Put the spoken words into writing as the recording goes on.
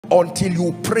until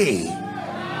you pray,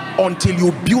 until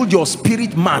you build your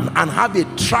spirit man and have a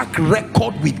track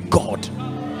record with God.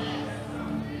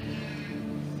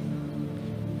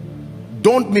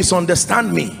 Don't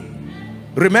misunderstand me.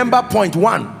 Remember point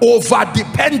 1,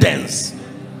 overdependence.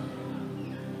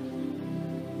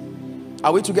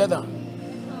 Are we together?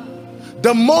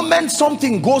 The moment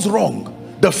something goes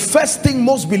wrong, the first thing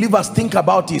most believers think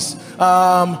about is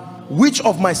which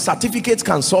of my certificates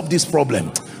can solve this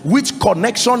problem, which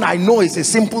connection I know is a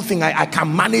simple thing, I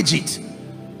can manage it.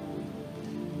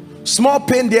 Small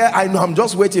pain there, I know, I'm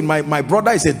just waiting. My brother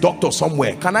is a doctor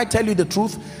somewhere. Can I tell you the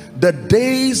truth? The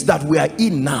days that we are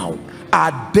in now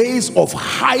are days of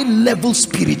high level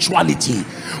spirituality,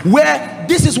 where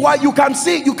this is why you can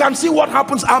see what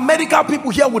happens. Our medical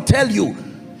people here will tell you,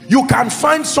 you can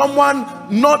find someone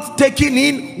not taking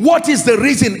in. What is the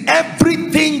reason?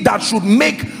 Everything that should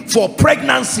make for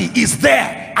pregnancy is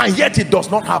there, and yet it does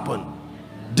not happen.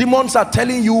 Demons are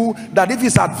telling you that if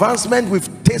it's advancement, we've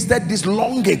tasted this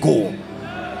long ago.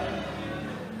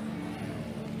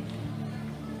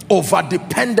 Over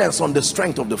dependence on the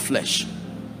strength of the flesh.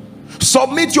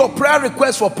 Submit your prayer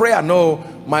request for prayer. No,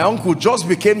 my uncle just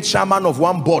became chairman of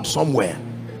one board somewhere,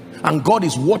 and God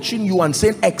is watching you and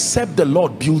saying, except the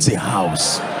Lord builds a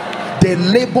house, they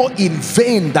labor in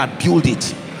vain that build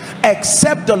it.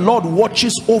 Except the Lord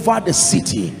watches over the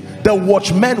city, the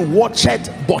watchmen watch it,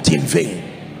 but in vain.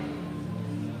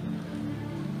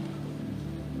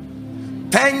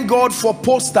 Thank God for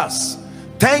posters,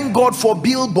 thank God for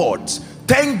billboards,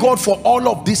 thank God for all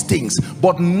of these things,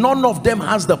 but none of them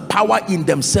has the power in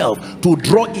themselves to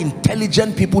draw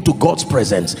intelligent people to God's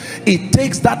presence. It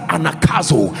takes that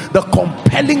anakazo, the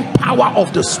compelling power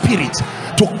of the Spirit,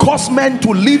 to cause men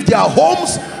to leave their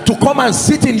homes to come and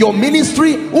sit in your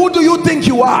ministry. Who do you think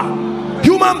you are?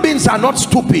 Human beings are not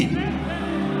stupid.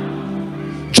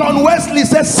 John Wesley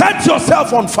says, set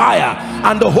yourself on fire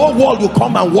and the whole world will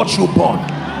come and watch you burn.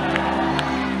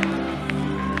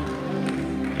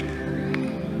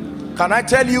 Can I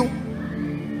tell you,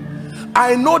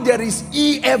 I know there is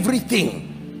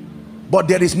everything, but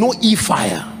there is no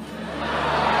fire.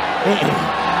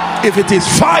 If it is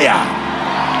fire,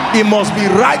 it must be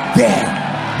right there.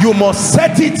 You must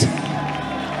set it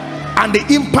and the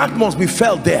impact must be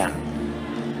felt there.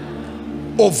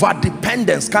 Over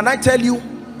dependence. Can I tell you,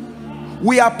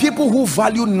 we are people who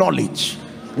value knowledge.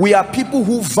 We are people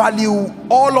who value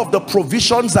all of the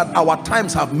provisions that our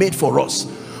times have made for us.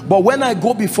 But when I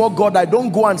go before God, I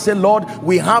don't go and say, Lord,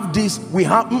 we have this, we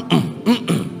have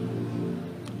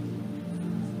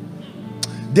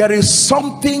There is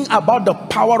something about the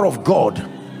power of God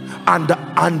and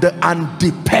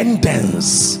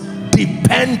dependence.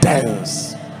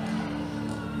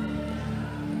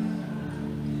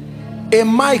 A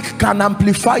mic can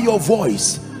amplify your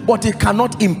voice, but it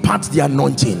cannot impart the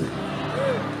anointing.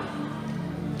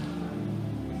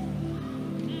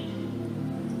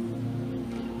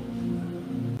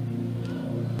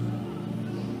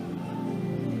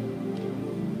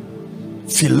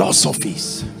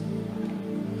 Philosophies,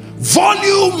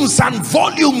 volumes and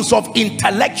volumes of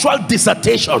intellectual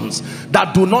dissertations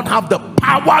that do not have the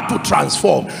power to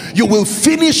transform. You will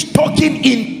finish talking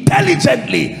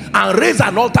intelligently and raise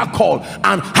an altar call,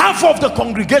 and half of the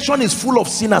congregation is full of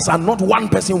sinners and not one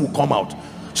person will come out.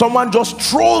 Someone just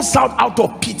trolls out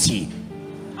of pity.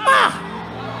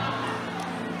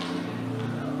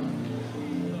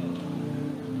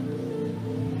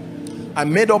 I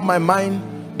made up my mind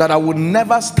that I would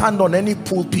never stand on any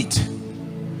pulpit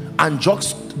and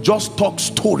just talk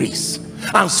stories.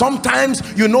 And sometimes,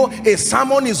 you know, a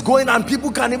sermon is going and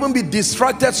people can even be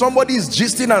distracted. Somebody is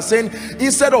gisting and saying,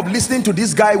 instead of listening to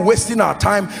this guy wasting our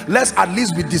time, let's at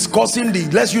least be discussing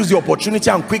let's use the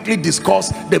opportunity and quickly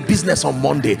discuss the business on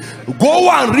Monday. Go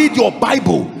and read your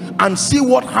Bible and see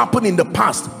what happened in the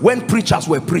past when preachers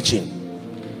were preaching.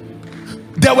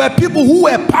 There were people who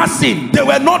were passing, they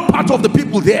were not part of the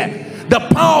people there. The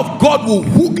power of God will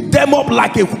hook them up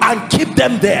and keep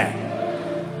them there.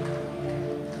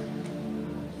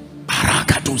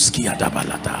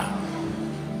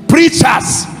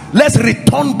 Preachers, let's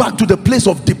return back to the place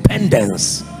of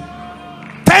dependence.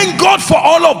 Thank God for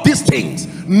all of these things.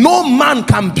 No man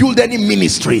can build any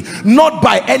ministry, not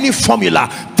by any formula.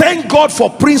 Thank God for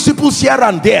principles here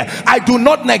and there. I do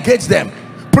not negate them.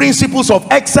 Principles of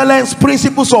excellence,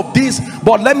 principles of this,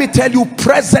 but let me tell you,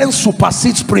 presence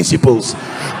supersedes principles.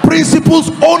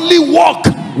 Principles only work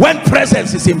when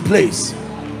presence is in place.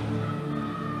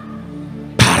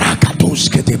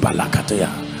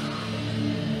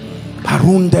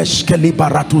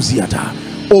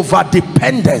 Over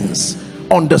dependence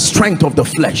on the strength of the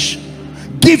flesh,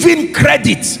 giving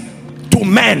credit to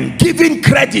men, giving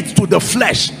credit to the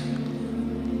flesh.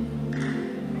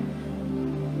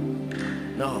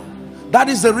 No, that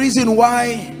is the reason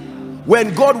why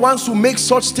when God wants to make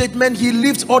such statement, he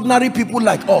lifts ordinary people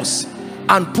like us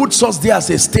and puts us there as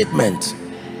a statement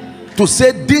to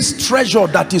say this treasure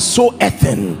that is so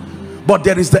earthen, but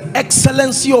there is the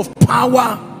excellency of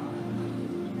power,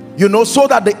 you know, so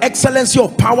that the excellency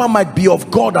of power might be of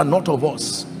God and not of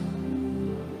us.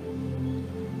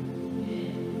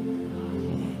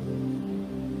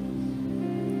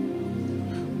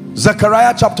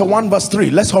 Zechariah chapter 1 verse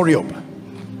 3. Let's hurry up.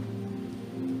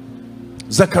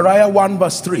 Zechariah 1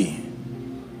 verse 3.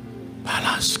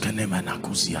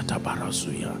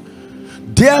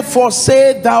 Therefore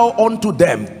say thou unto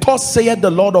them, thus saith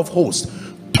the Lord of hosts,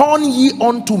 turn ye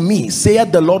unto me,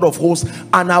 saith the Lord of hosts,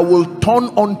 and I will turn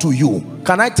unto you.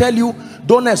 Can I tell you,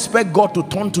 don't expect God to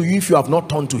turn to you if you have not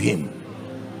turned to him.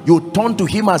 You turn to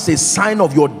him as a sign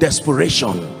of your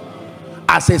desperation.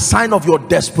 As a sign of your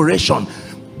desperation.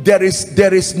 There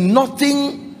is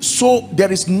nothing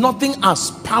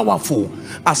as powerful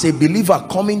as a believer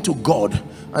coming to God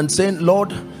and saying,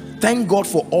 Lord, thank God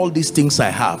for all these things I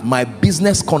have, my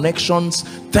business connections,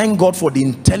 thank God for the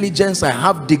intelligence, I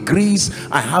have degrees,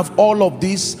 I have all of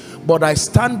this, but I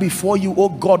stand before you, oh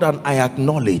God, and I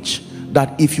acknowledge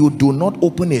that if you do not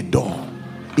open a door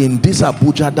in this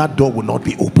Abuja, that door will not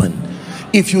be open.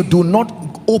 If you do not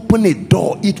open a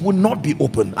door, it will not be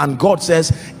open. And God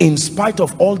says, in spite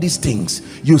of all these things,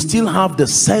 you still have the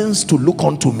sense to look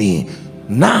unto me.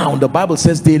 Now the Bible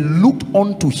says they looked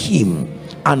unto him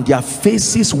and their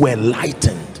faces were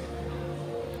lightened.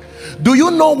 Do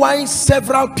you know why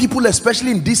several people,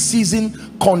 especially in this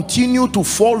season, continue to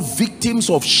fall victims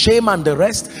of shame and the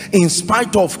rest, in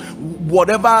spite of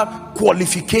whatever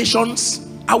qualifications?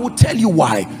 I will tell you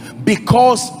why.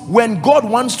 Because when God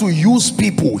wants to use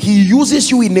people, he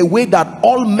uses you in a way that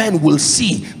all men will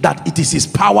see that it is his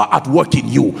power at work in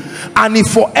you. And if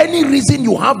for any reason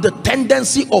you have the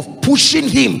tendency of pushing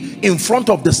him in front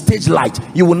of the stage light,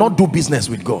 you will not do business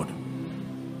with God.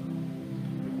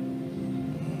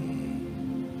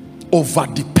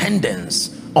 Overdependence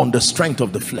on the strength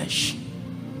of the flesh.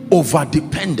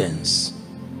 Overdependence.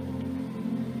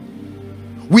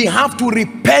 We have to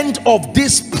repent of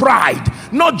this pride,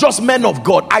 not just men of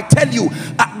God. I tell you,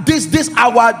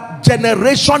 our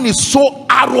generation is so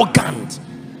arrogant.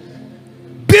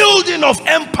 Building of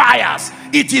empires,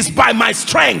 it is by my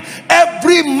strength.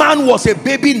 Every man was a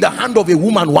baby in the hand of a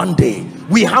woman one day.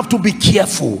 We have to be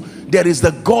careful. There is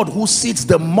the God who sits,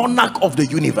 the monarch of the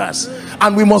universe,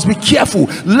 and we must be careful.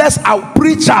 Our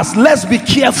preachers, let's be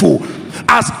careful.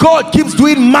 As God keeps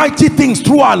doing mighty things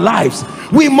through our lives,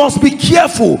 we must be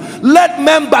careful. Let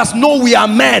members know we are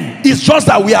men. It's just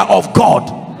that we are of God.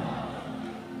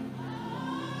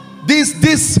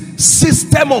 This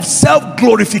system of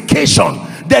self-glorification,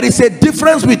 there is a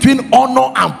difference between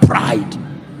honor and pride.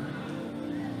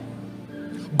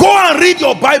 Go and read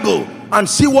your Bible and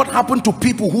see what happened to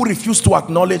people who refuse to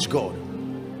acknowledge God.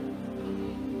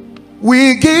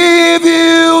 We give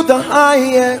you the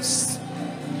highest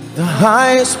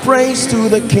praise to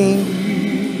the King.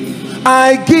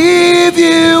 I give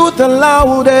you the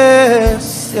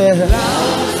loudest,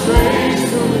 loudest praise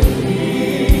to the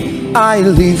King. I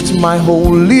lift my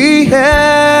holy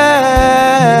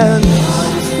hands.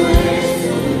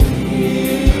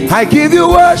 I give you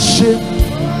worship,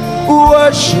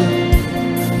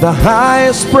 the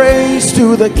highest praise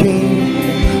to the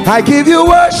King. I give you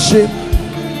worship,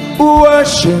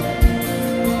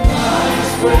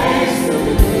 highest praise to the King.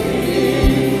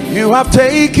 You have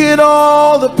taken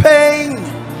all the pain,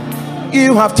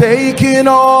 you have taken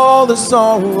all the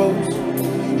sorrows,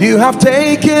 you have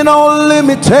taken all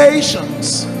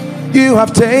limitations, you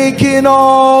have taken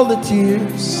all the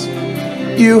tears,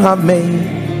 you have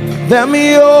made them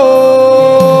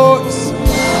yours.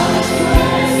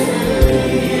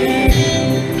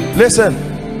 Listen,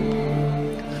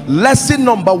 lesson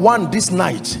number one this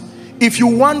night: if you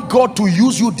want God to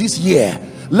use you this year,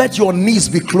 let your knees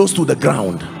be close to the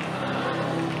ground.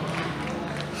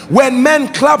 When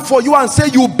men clap for you and say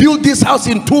you built this house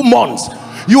in 2 months,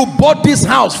 you bought this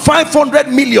house 500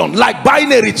 million, like buying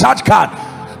a recharge card,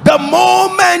 the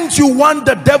moment you want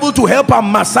the devil to help and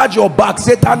massage your back,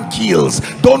 Satan kills.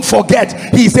 Don't forget,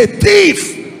 he's a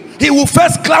thief. He will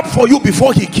first clap for you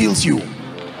before he kills you.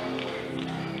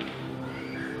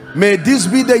 May this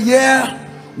be the year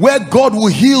where God will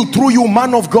heal through you,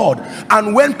 man of God.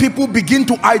 And when people begin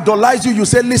to idolize you, you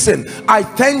say, listen, I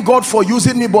thank God for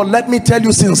using me, but let me tell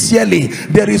you sincerely,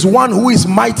 there is one who is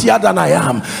mightier than I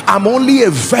am. I'm only a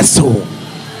vessel.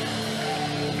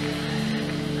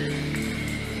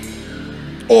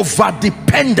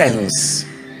 Overdependence.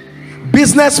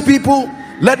 Business people,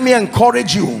 let me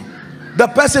encourage you. The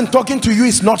person talking to you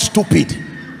is not stupid.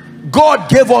 God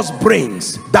gave us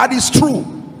brains, that is true,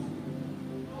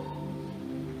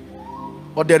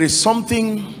 but there is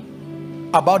something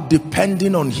about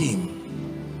depending on him.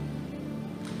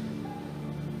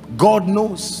 God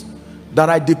knows that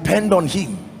I depend on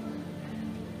him.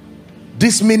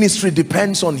 This ministry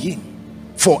depends on him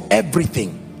for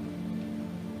everything.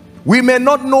 We may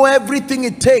not know everything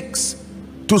it takes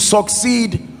to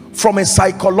succeed from a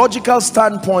psychological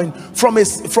standpoint, from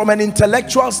an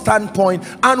intellectual standpoint,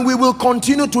 and we will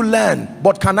continue to learn.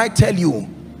 But can I tell you,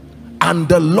 and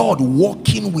the Lord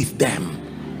walking with them,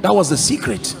 that was the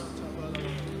secret,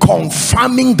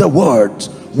 confirming the word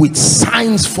with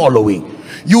signs following.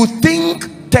 You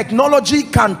think technology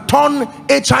can turn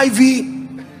HIV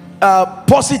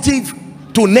positive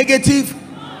to negative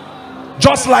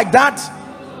just like that?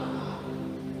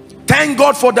 Thank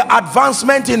God for the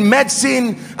advancement in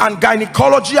medicine and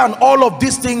gynecology and all of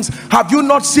these things. Have you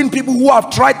not seen people who have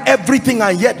tried everything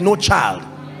and yet no child?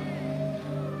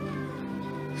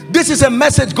 This is a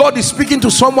message God is speaking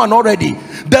to someone already.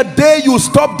 The day you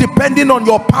stop depending on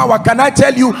your power, can I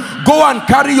tell you, go and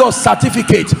carry your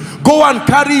certificate, go and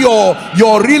carry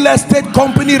your real estate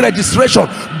company registration,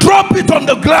 drop it on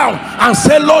the ground and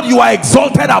say, Lord, you are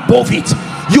exalted above it.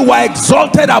 You are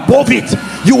exalted above it.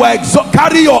 You are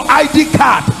carry your ID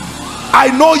card. I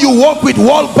know you work with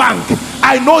World Bank,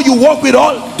 I know you work with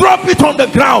all. Drop it on the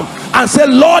ground and say,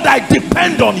 Lord, I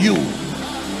depend on you.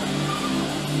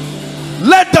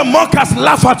 Let the mockers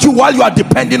laugh at you while you are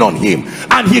depending on him,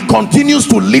 and he continues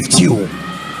to lift you.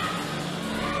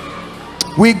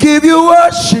 We give you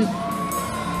worship,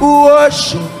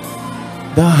 worship,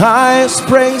 the highest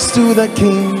praise to the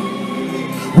King.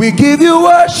 We give you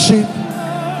worship,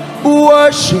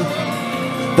 worship,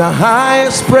 the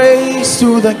highest praise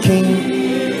to the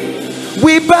King.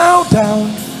 We bow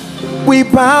down, we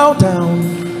bow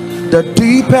down, the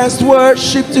deepest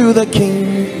worship to the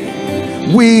King.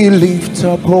 We lift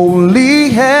up holy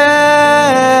hands.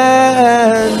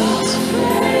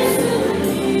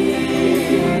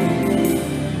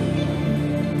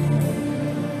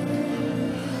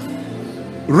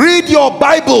 Read your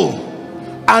Bible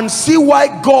and see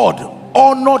why God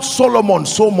honored Solomon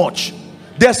so much.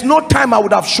 There's no time I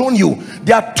would have shown you.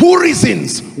 There are two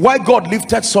reasons why God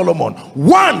lifted Solomon.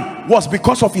 One was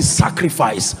because of his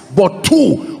sacrifice, but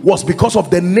two was because of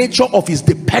the nature of his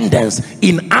dependence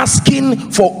in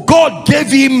asking for. God gave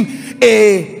him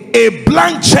a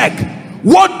blank check.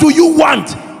 What do you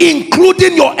want,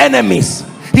 including your enemies?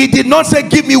 He did not say,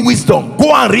 give me wisdom,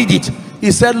 go and read it.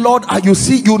 He said, Lord, you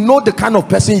see, you know the kind of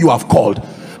person you have called.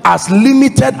 As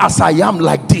limited as I am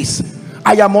like this,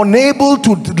 I am unable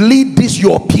to lead this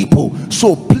your people,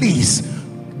 so please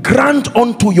grant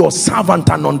unto your servant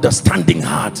an understanding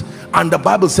heart. And the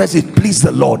Bible says it pleased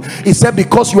the Lord. He said,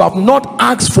 because you have not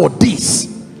asked for this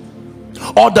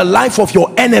or the life of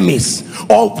your enemies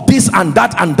or this and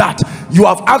that and that, you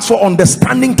have asked for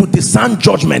understanding to discern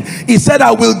judgment. He said,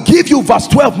 I will give you, verse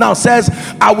 12 now says,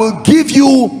 I will give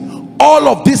you all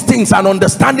of these things and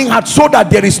understanding heart, so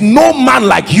that there is no man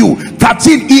like you.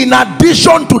 13, in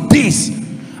addition to this,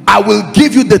 I will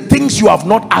give you the things you have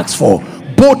not asked for,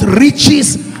 both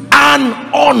riches and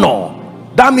honor.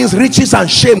 That means riches and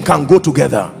shame can go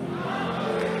together.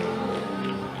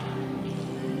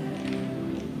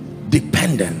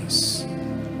 Dependence.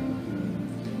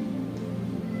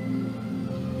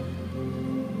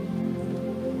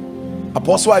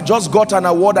 Apostle, I just got an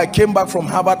award. I came back from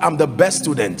Harvard. I'm the best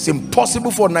student. It's impossible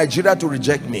for Nigeria to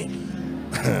reject me.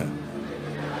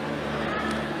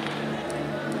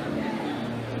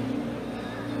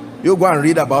 You go and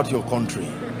read about your country.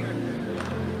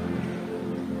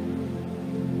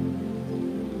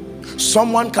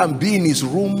 Someone can be in his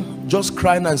room just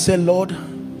crying and say, Lord,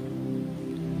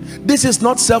 this is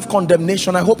not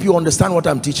self-condemnation. I hope you understand what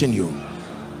I'm teaching you.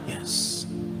 Yes.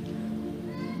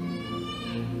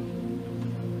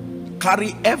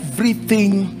 Carry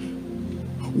everything.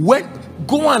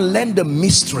 Go and learn the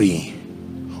mystery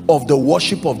of the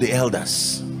worship of the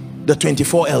elders, the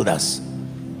 24 elders.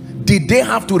 Did they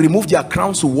have to remove their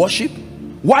crowns to worship?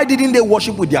 Why didn't they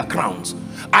worship with their crowns?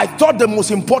 I thought the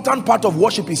most important part of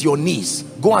worship is your knees.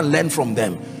 Go and learn from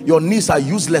them. Your knees are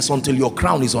useless until your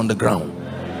crown is on the ground.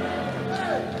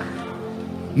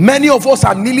 Many of us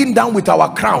are kneeling down with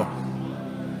our crown,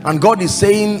 and God is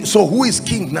saying, so who is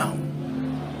king now?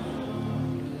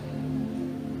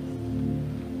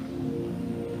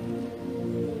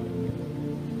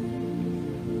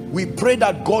 We pray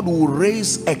that God will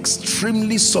raise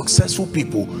extremely successful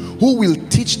people who will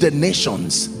teach the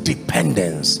nations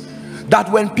dependence.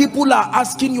 That when people are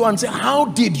asking you and say, how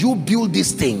did you build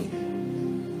this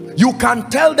thing? You can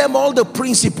tell them all the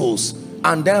principles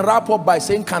and then wrap up by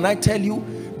saying, can I tell you,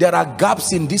 there are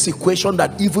gaps in this equation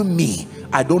that even me,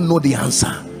 I don't know the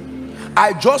answer.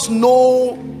 I just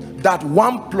know that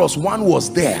 1 + 1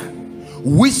 was there.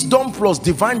 Wisdom plus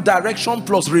divine direction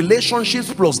plus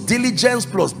relationships plus diligence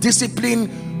plus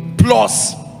discipline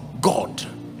plus God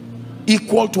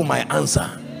equal to my answer.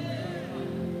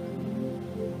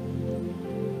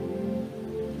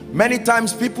 Many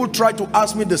times people try to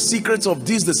ask me the secrets of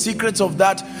this, the secrets of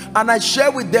that, and I share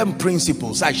with them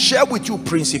principles. I share with you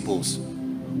principles,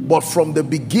 but from the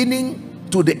beginning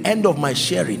to the end of my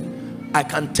sharing, I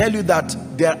can tell you that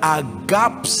there are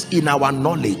gaps in our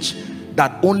knowledge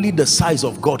that only the size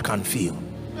of God can fill.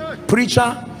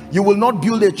 Preacher, you will not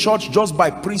build a church just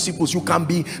by principles. You can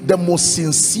be the most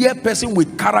sincere person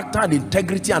with character and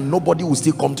integrity and nobody will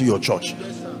still come to your church.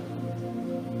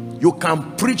 You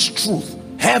can preach truth,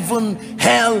 heaven,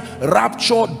 hell,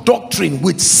 rapture, doctrine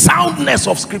with soundness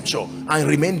of scripture and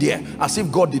remain there as if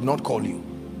God did not call you.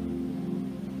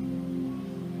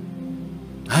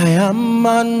 I am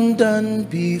undone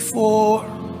before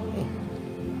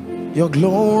your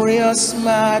glorious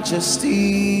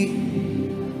majesty.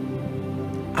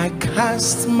 I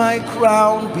cast my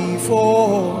crown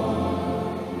before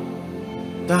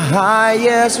the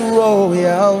highest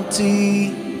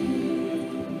royalty.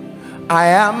 I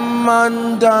am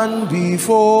undone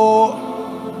before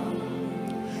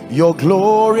your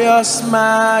glorious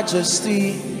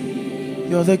majesty.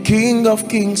 You're the King of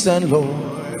kings and Lord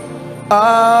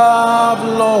of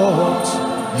lords.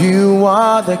 You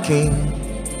are the King.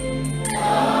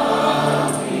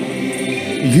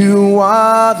 You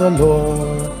are the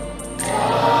Lord.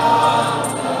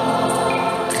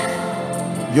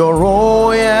 Your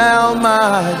royal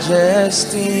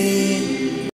majesty.